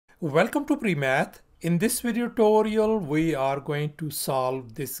Welcome to PreMath. In this video tutorial, we are going to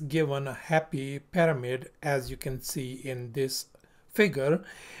solve this given happy pyramid as you can see in this figure.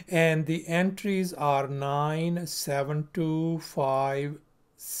 And the entries are 9, 7, 2, 5,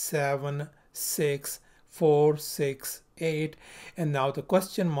 7, 6, 4, 6, 8. And now the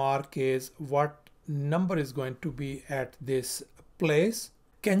question mark is what number is going to be at this place.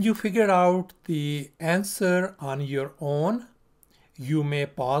 Can you figure out the answer on your own? You may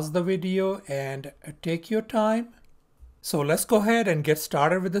pause the video and take your time. So let's go ahead and get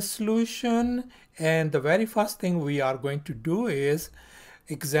started with the solution. And the very first thing we are going to do is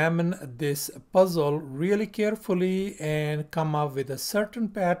examine this puzzle really carefully and come up with a certain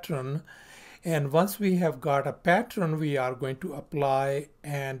pattern. And once we have got a pattern, we are going to apply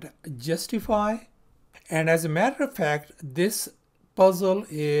and justify. And as a matter of fact, this puzzle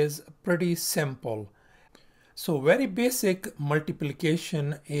is pretty simple. So very basic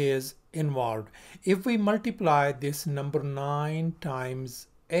multiplication is involved. If we multiply this number 9 times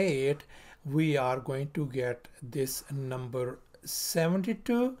 8, we are going to get this number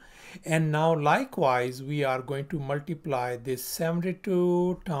 72. And now likewise, we are going to multiply this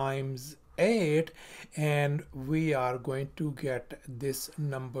 72 times 8 and we are going to get this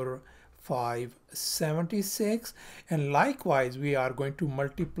number 576. And likewise, we are going to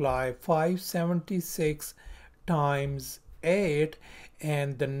multiply 576 times 8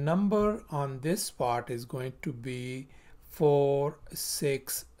 and the number on this part is going to be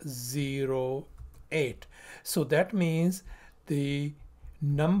 4608. So that means the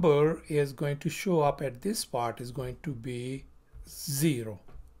number is going to show up at this part is going to be 0.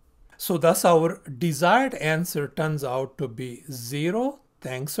 So thus our desired answer turns out to be 0.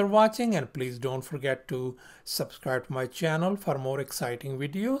 Thanks for watching and please don't forget to subscribe to my channel for more exciting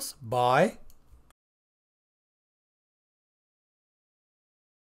videos. Bye.